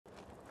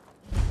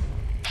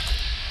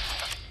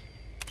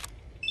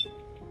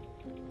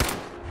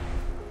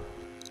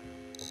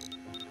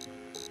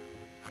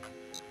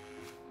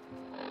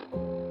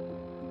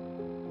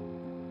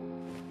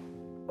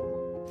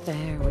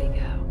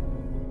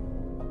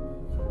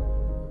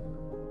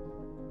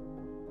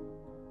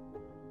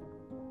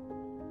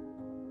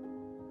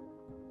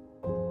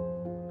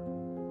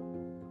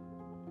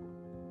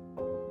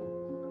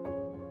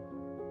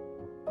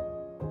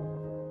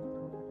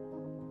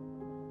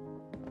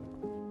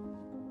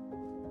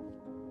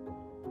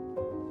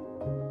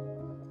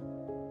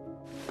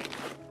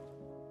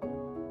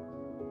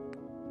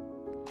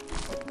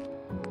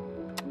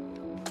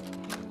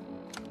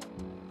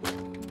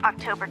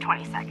October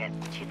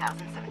 22nd,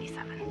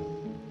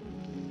 2077.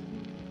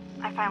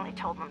 I finally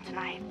told them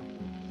tonight,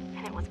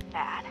 and it was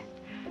bad.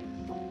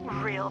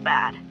 Real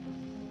bad.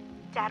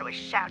 Dad was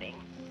shouting,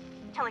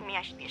 telling me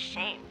I should be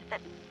ashamed,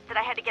 that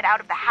I had to get out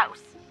of the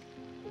house.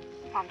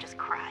 Mom just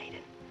cried,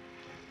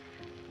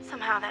 and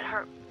somehow that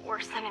hurt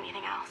worse than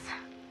anything else.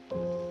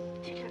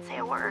 She didn't say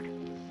a word,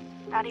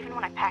 not even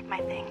when I packed my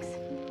things.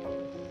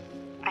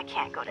 I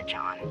can't go to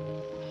John.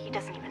 He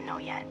doesn't even know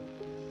yet.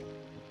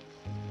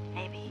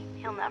 Maybe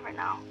he'll never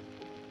know.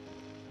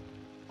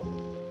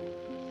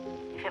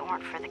 If it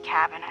weren't for the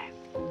cabin,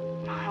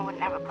 I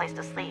wouldn't have a place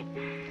to sleep.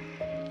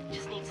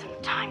 Just need some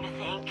time to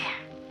think.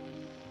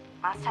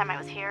 Last time I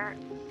was here,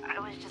 I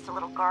was just a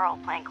little girl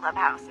playing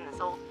clubhouse in this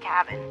old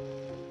cabin.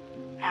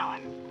 Now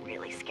I'm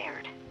really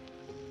scared.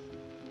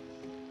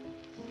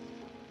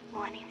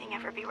 Will anything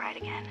ever be right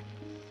again?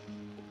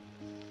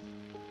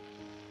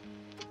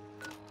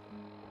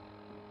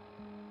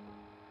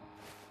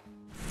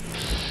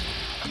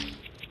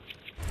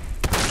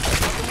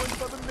 Another one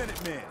for the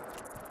Minutemen.